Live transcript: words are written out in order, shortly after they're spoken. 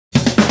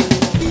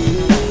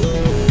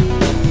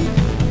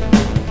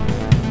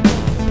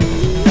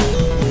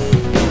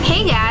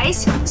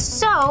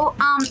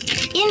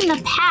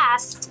the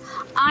past,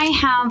 I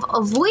have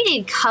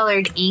avoided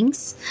colored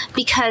inks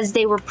because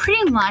they were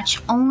pretty much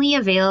only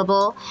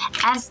available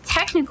as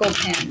technical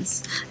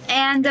pens.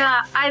 And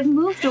I've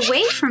moved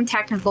away from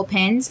technical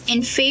pens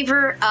in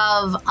favor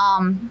of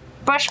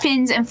brush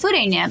pens and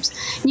fluted nibs.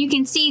 And you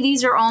can see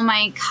these are all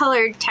my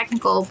colored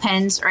technical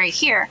pens right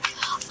here.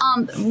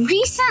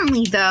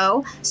 Recently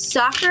though,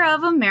 Sakura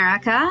of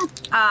America,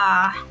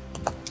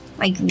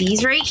 like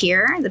these right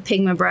here, the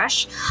Pigma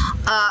brush,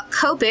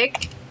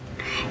 Copic,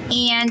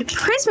 and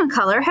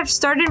Prismacolor have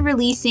started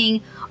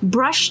releasing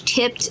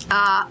brush-tipped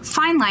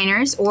fine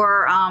liners,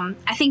 or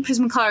I think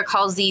Prismacolor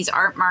calls these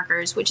art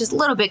markers, which is a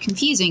little bit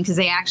confusing because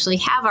they actually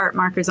have art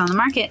markers on the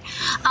market.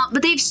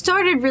 But they've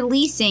started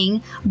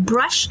releasing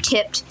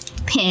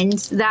brush-tipped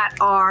pens that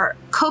are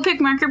Copic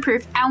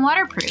marker-proof and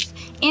waterproof.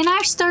 And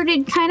I've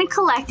started kind of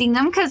collecting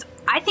them because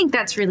I think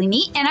that's really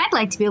neat, and I'd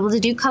like to be able to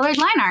do colored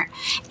line art.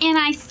 And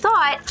I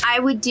thought I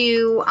would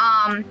do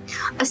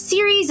a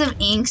series of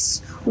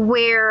inks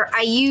where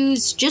I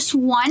use just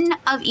one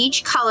of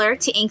each color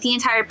to ink the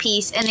entire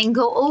piece and then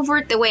go over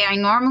it the way I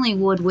normally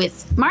would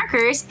with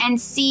markers and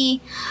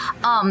see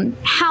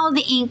how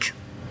the ink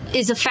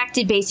is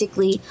affected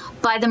basically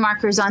by the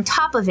markers on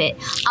top of it.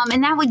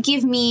 And that would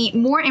give me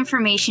more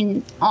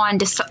information on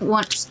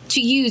what to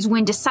use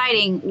when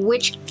deciding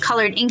which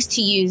colored inks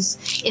to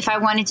use if I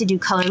wanted to do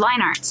colored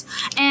line arts.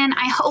 And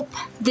I hope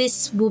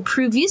this will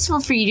prove useful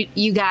for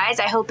you guys.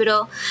 I hope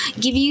it'll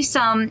give you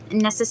some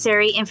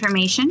necessary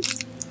information.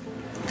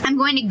 I'm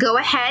going to go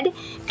ahead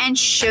and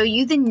show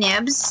you the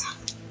nibs.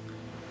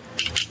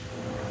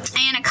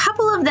 And a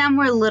couple of them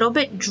were a little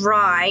bit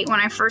dry when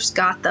I first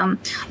got them,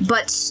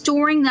 but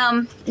storing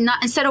them,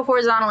 instead of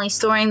horizontally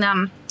storing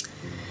them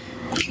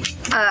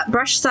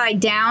brush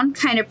side down,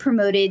 kind of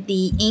promoted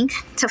the ink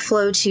to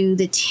flow to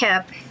the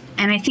tip.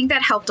 And I think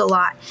that helped a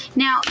lot.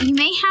 Now, you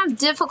may have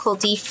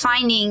difficulty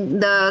finding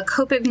the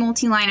Copic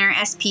multi-liner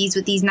SPs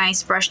with these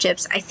nice brush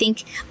tips. I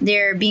think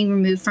they're being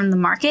removed from the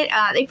market.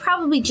 They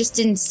probably just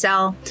didn't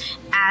sell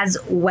as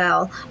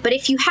well. But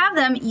if you have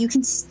them, you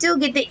can still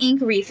get the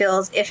ink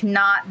refills, if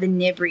not the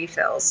nib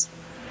refills.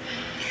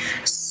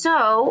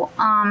 So,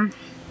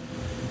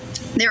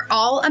 they're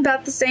all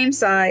about the same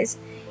size.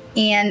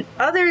 And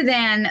other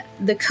than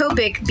the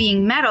Copic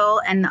being metal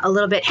and a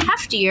little bit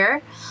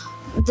heftier,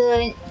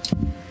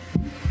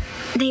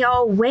 they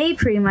all weigh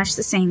pretty much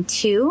the same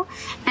too,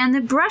 and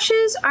the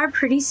brushes are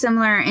pretty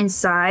similar in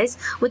size,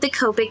 with the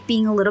Copic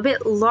being a little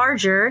bit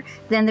larger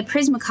than the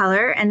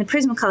Prismacolor, and the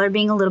Prismacolor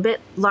being a little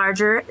bit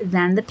larger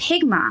than the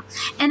Pigma.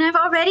 And I've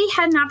already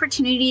had an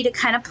opportunity to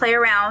kind of play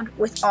around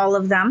with all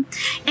of them,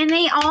 and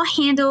they all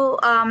handle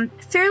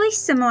fairly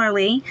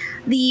similarly.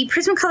 The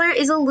Prismacolor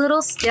is a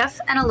little stiff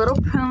and a little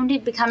prone to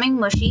becoming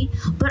mushy,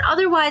 but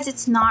otherwise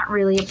it's not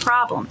really a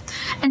problem.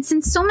 And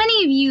since so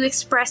many of you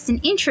expressed an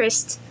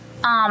interest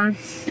on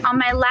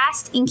my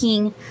last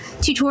inking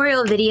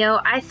tutorial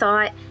video, I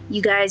thought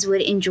you guys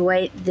would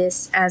enjoy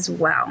this as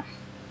well.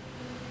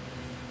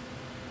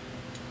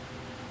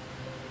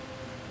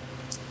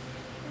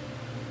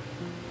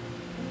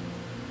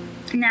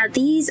 Now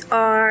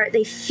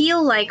they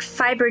feel like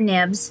fiber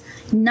nibs,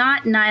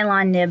 not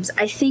nylon nibs.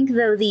 I think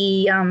though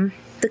the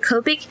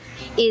Copic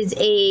is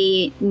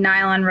a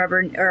nylon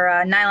rubber or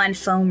a nylon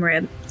foam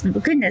nib. Oh,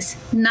 goodness,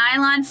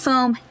 nylon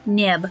foam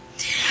nib.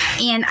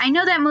 And I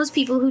know that most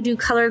people who do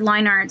colored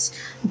line arts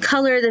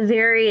color the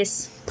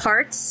various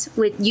parts,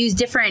 use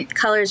different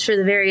colors for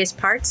the various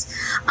parts.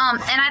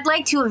 And I'd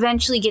like to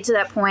eventually get to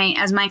that point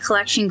as my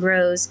collection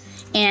grows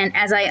and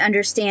as I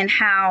understand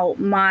how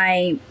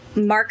my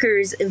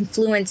markers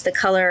influence the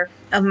color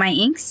of my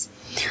inks.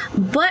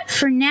 But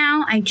for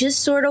now, I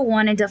just sort of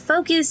wanted to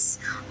focus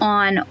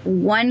on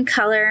one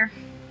color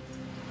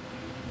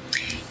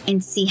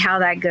and see how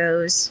that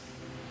goes.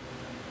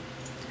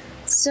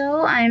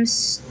 So I'm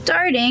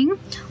starting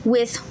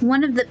with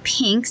one of the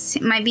pinks.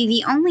 It might be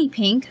the only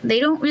pink. They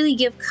don't really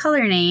give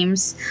color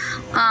names.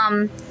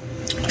 From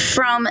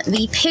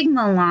the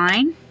Pigma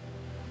line.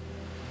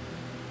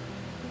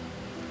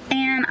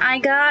 And I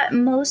got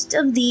most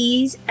of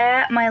these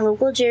at my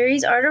local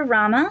Jerry's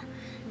Artorama.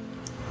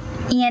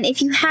 And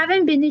if you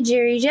haven't been to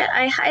Jerry's yet,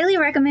 I highly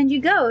recommend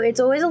you go. It's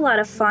always a lot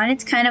of fun.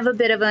 It's kind of a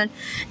bit of an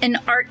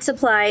art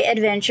supply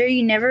adventure.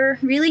 You never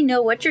really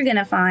know what you're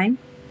gonna find.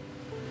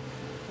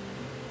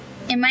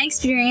 In my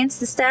experience,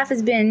 the staff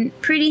has been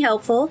pretty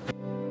helpful.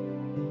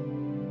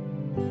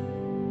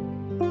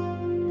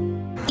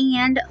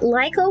 And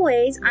like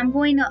always, I'm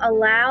going to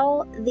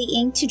allow the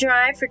ink to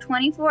dry for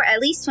at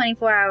least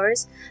 24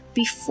 hours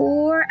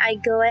before I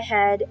go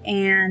ahead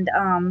and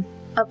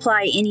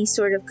apply any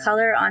sort of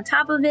color on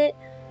top of it.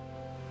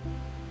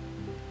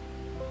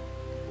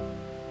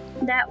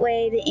 That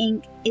way the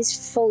ink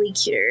is fully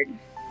cured.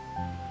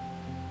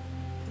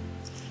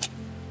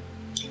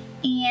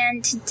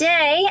 And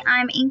today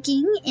I'm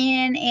inking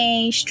in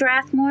a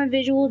Strathmore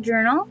Visual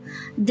Journal.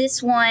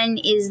 This one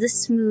is the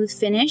smooth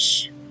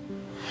finish.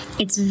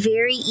 It's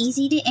very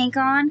easy to ink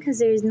on because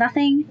there's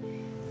nothing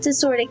to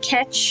sort of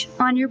catch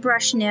on your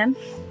brush nib.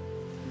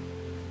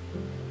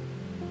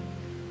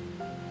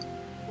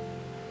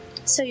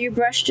 So your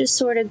brush just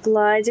sort of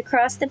glides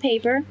across the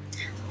paper.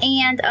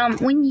 And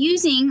when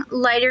using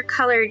lighter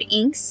colored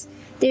inks,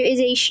 there is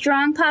a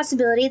strong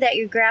possibility that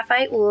your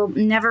graphite will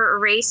never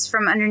erase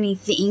from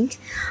underneath the ink.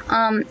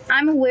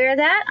 I'm aware of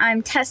that.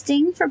 I'm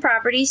testing for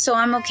properties, so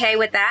I'm okay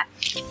with that.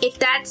 If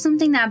that's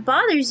something that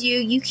bothers you,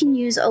 you can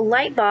use a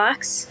light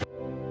box.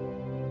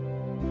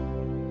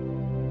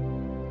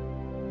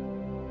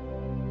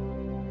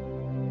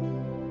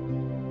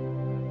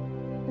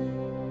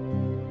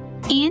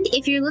 And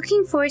if you're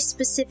looking for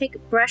specific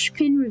brush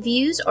pen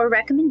reviews or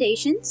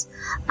recommendations,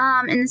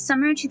 in the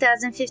summer of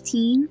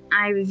 2015,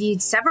 I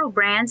reviewed several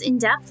brands in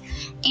depth,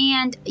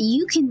 and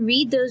you can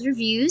read those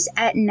reviews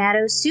at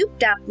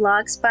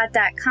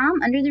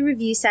natosoup.blogspot.com under the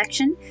review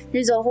section.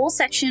 There's a whole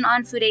section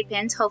on Fude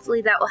pens.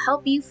 Hopefully that will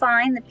help you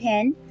find the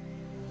pen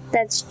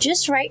that's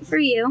just right for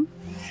you.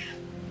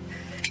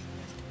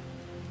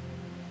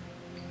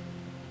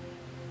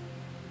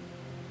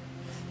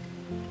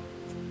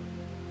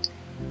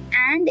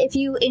 And if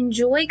you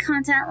enjoy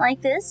content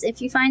like this,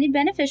 if you find it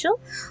beneficial,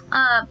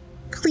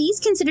 please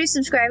consider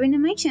subscribing to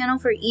my channel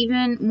for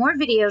even more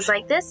videos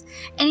like this.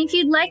 And if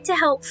you'd like to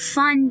help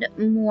fund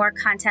more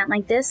content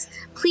like this,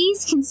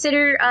 please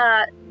consider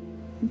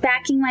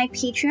backing my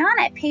Patreon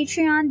at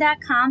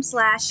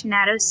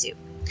patreon.com/natosoup.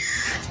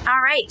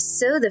 Alright,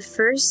 so the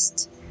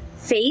first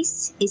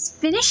face is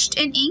finished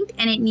and inked,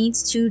 and it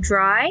needs to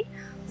dry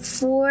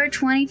for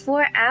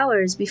 24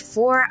 hours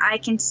before I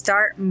can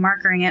start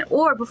markering it,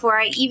 or before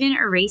I even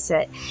erase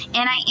it.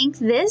 And I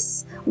inked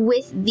this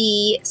with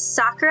the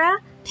Sakura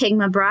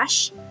Pigma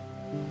brush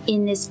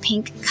in this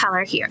pink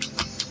color here.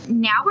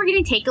 Now we're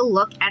going to take a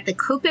look at the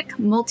Copic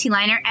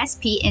Multiliner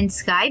SP in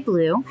Sky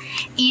Blue.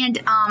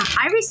 And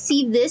I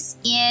received this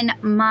in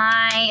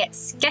my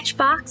sketch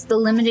box, the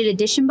limited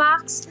edition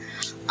box.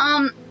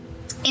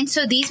 And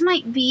so these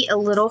might be a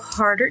little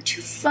harder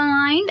to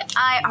find.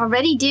 I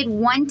already did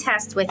one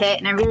test with it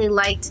and I really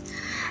liked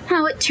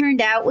how it turned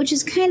out, which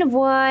is kind of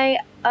why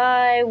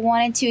I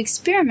wanted to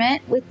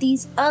experiment with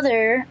these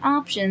other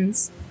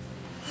options.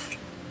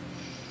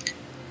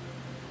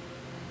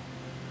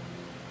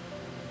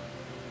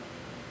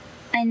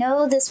 I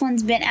know this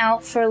one's been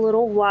out for a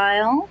little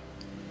while,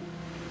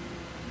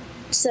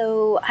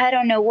 so I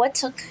don't know what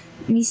took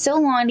me so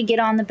long to get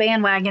on the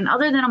bandwagon,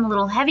 other than I'm a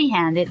little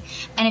heavy-handed.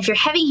 And if you're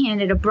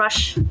heavy-handed, a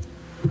brush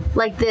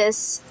like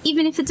this,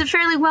 even if it's a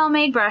fairly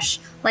well-made brush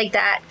like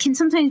that, can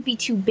sometimes be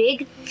too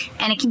big,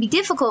 and it can be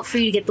difficult for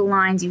you to get the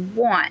lines you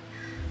want.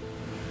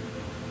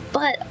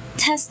 But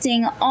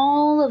testing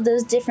all of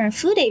those different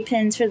Fude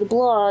pens for the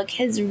blog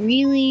has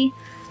really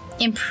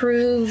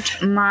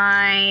improved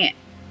my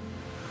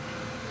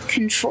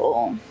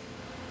control.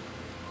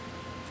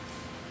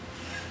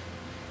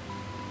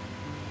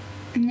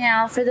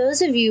 Now, for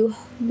those of you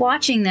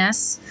watching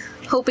this,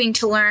 hoping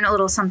to learn a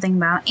little something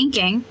about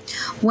inking,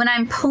 when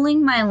I'm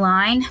pulling my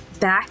line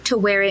back to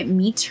where it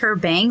meets her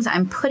bangs,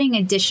 I'm putting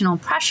additional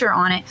pressure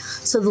on it,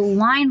 so the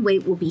line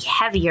weight will be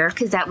heavier,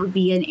 because that would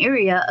be an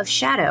area of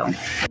shadow.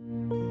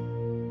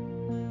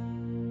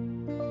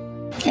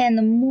 And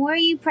the more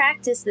you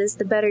practice this,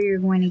 the better you're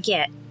going to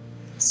get.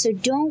 So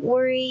don't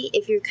worry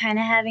if you're kind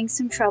of having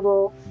some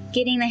trouble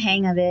getting the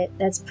hang of it.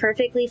 That's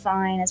perfectly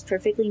fine. That's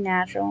perfectly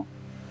natural.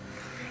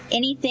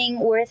 Anything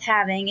worth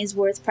having is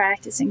worth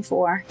practicing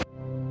for.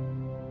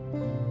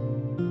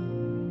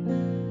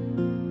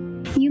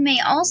 You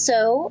may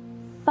also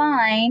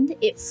find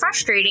it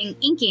frustrating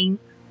inking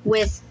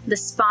with the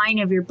spine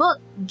of your book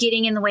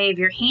getting in the way of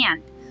your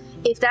hand.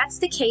 If that's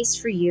the case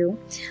for you,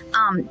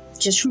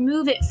 just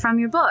remove it from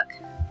your book.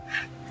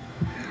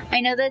 I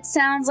know that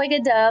sounds like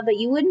a duh, but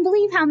you wouldn't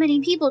believe how many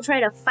people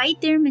try to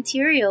fight their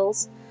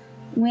materials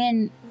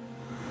when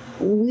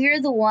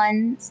we're the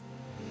ones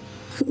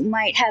who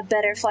might have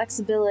better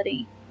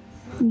flexibility.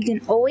 You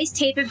can always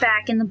tape it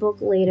back in the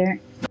book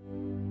later.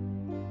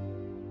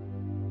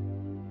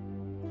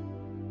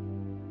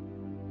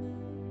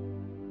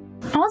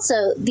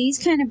 Also, these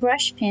kind of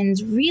brush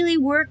pens really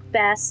work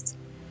best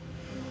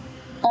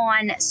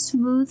on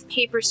smooth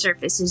paper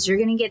surfaces. You're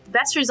going to get the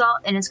best result,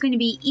 and it's going to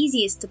be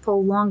easiest to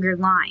pull longer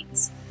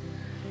lines.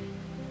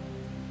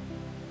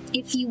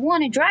 If you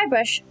want a dry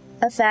brush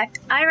effect,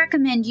 I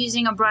recommend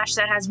using a brush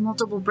that has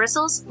multiple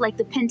bristles, like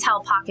the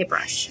Pentel Pocket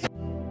Brush.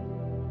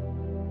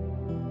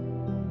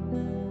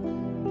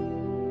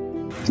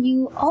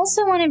 You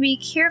also want to be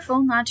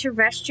careful not to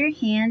rest your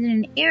hand in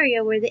an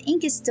area where the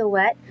ink is still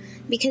wet,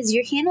 because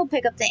your hand will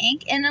pick up the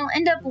ink and it'll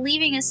end up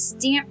leaving a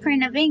stamp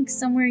print of ink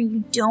somewhere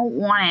you don't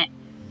want it.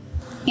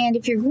 And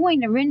if you're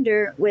going to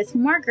render with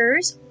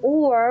markers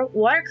or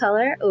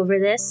watercolor over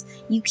this,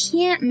 you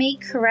can't make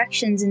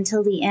corrections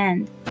until the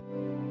end.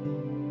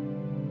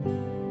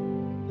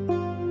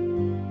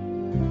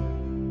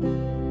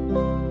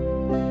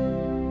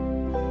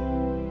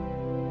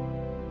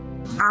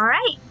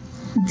 Alright,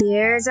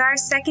 there's our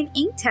second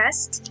ink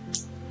test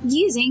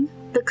using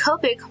the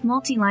Copic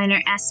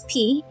Multiliner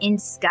SP in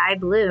Sky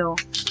Blue.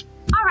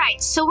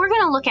 Alright, so we're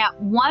going to look at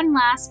one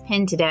last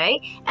pen today,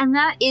 and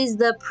that is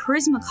the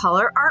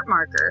Prismacolor art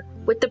marker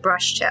with the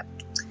brush tip.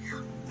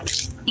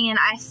 And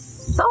I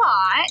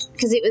thought,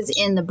 because it was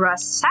in the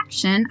brush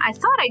section, I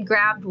thought I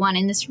grabbed one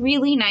in this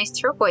really nice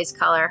turquoise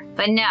color.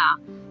 But no.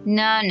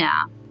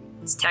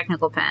 It's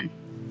technical pen.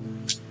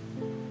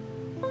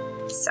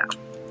 So,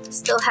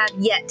 still have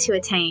yet to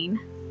attain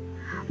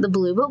the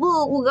blue, but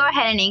we'll go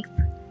ahead and ink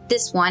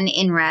this one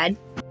in red.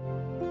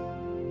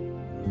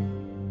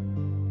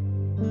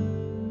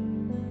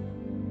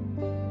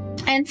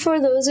 And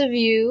for those of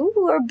you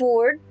who are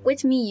bored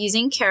with me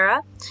using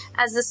Kara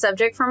as the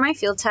subject for my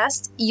field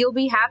test, you'll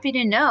be happy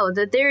to know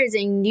that there is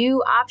a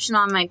new option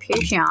on my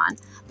Patreon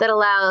that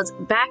allows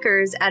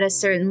backers at a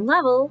certain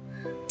level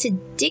to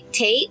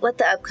dictate what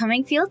the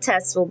upcoming field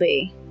tests will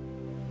be.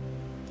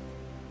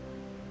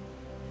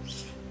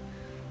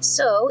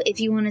 So,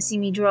 if you want to see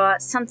me draw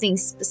something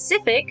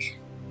specific,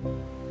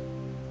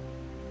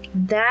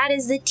 that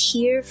is the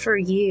tier for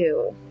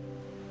you.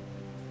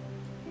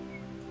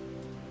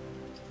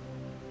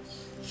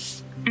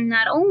 And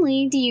not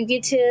only do you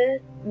get to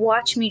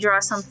watch me draw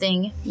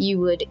something you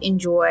would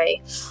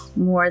enjoy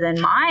more than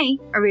my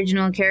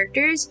original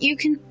characters,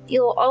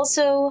 you'll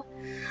also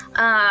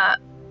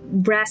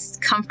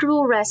rest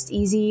comfortable, rest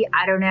easy,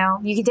 I don't know.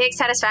 You can take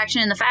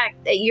satisfaction in the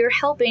fact that you're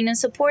helping to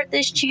support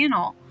this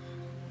channel.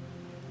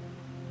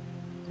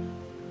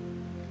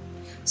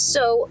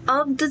 So,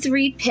 of the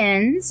 3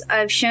 pens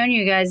I've shown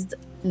you guys,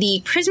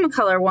 the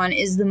Prismacolor one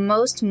is the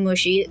most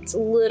mushy. It's a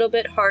little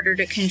bit harder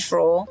to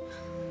control.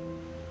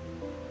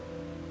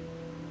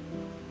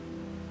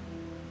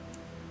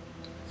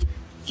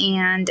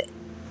 And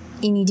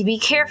you need to be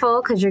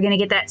careful because you're going to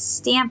get that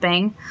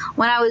stamping.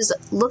 When I was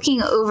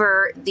looking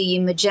over the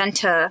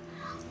magenta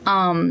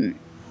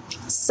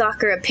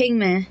Sakura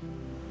Pigma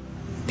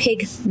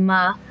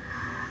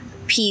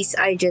piece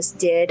I just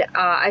did,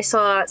 I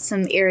saw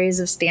some areas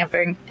of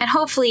stamping, and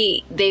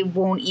hopefully they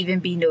won't even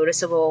be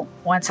noticeable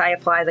once I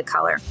apply the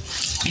color,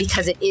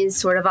 because it is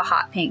sort of a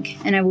hot pink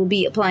and I will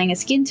be applying a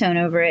skin tone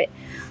over it,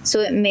 so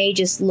it may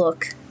just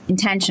look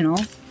intentional.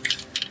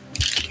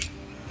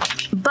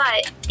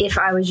 But if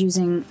I was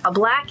using a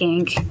black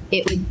ink,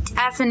 it would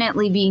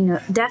definitely be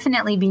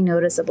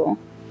noticeable.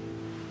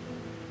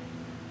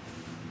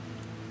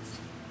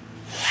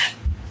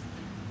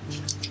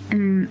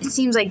 It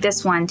seems like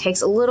this one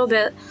takes a little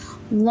bit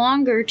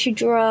longer to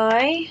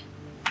dry,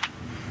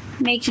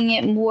 making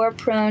it more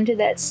prone to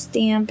that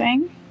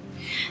stamping.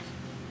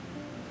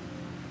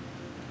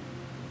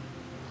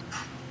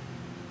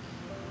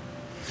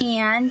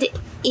 And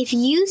if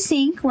you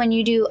think when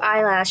you do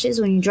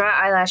eyelashes, when you draw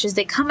eyelashes,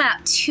 they come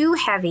out too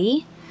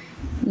heavy,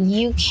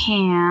 you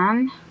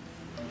can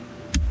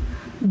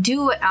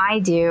do what I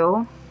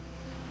do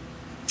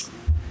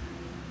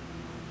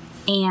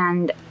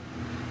and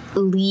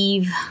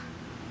leave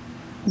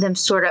them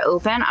sort of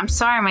open. I'm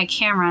sorry my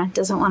camera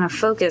doesn't want to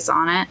focus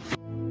on it.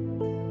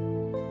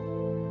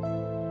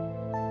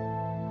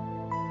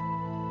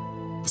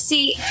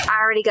 See, I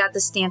already got the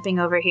stamping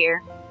over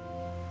here.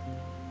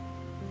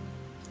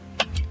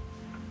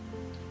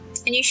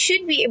 And you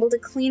should be able to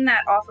clean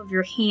that off of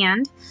your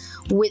hand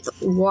with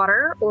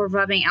water or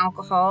rubbing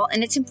alcohol.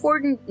 And it's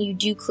important you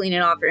do clean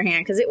it off your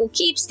hand because it will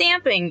keep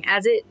stamping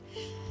as it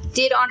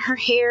did on her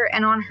hair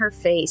and on her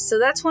face. So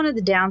that's one of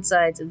the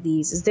downsides of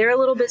these, is they're a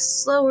little bit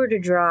slower to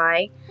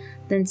dry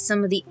than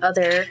some of the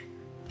other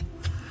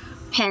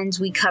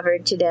pens we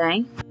covered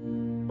today.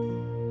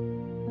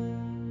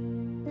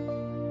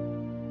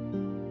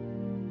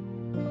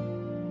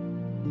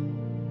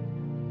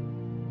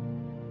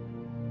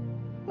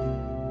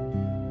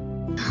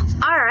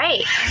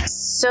 Alright,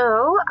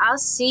 so I'll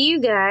see you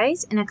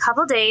guys in a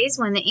couple days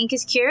when the ink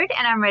is cured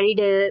and I'm ready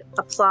to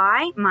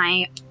apply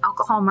my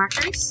alcohol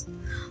markers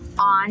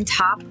on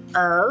top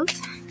of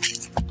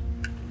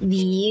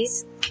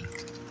these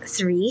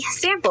 3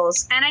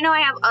 samples. And I know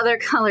I have other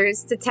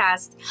colors to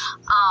test,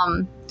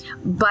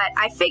 but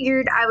I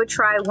figured I would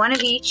try one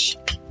of each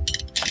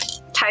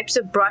types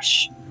of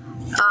brush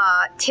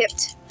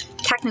tipped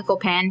technical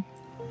pen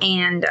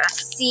and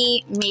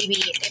see maybe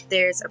if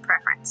there's a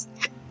preference.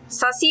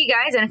 So I'll see you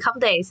guys in a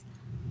couple days.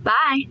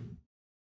 Bye!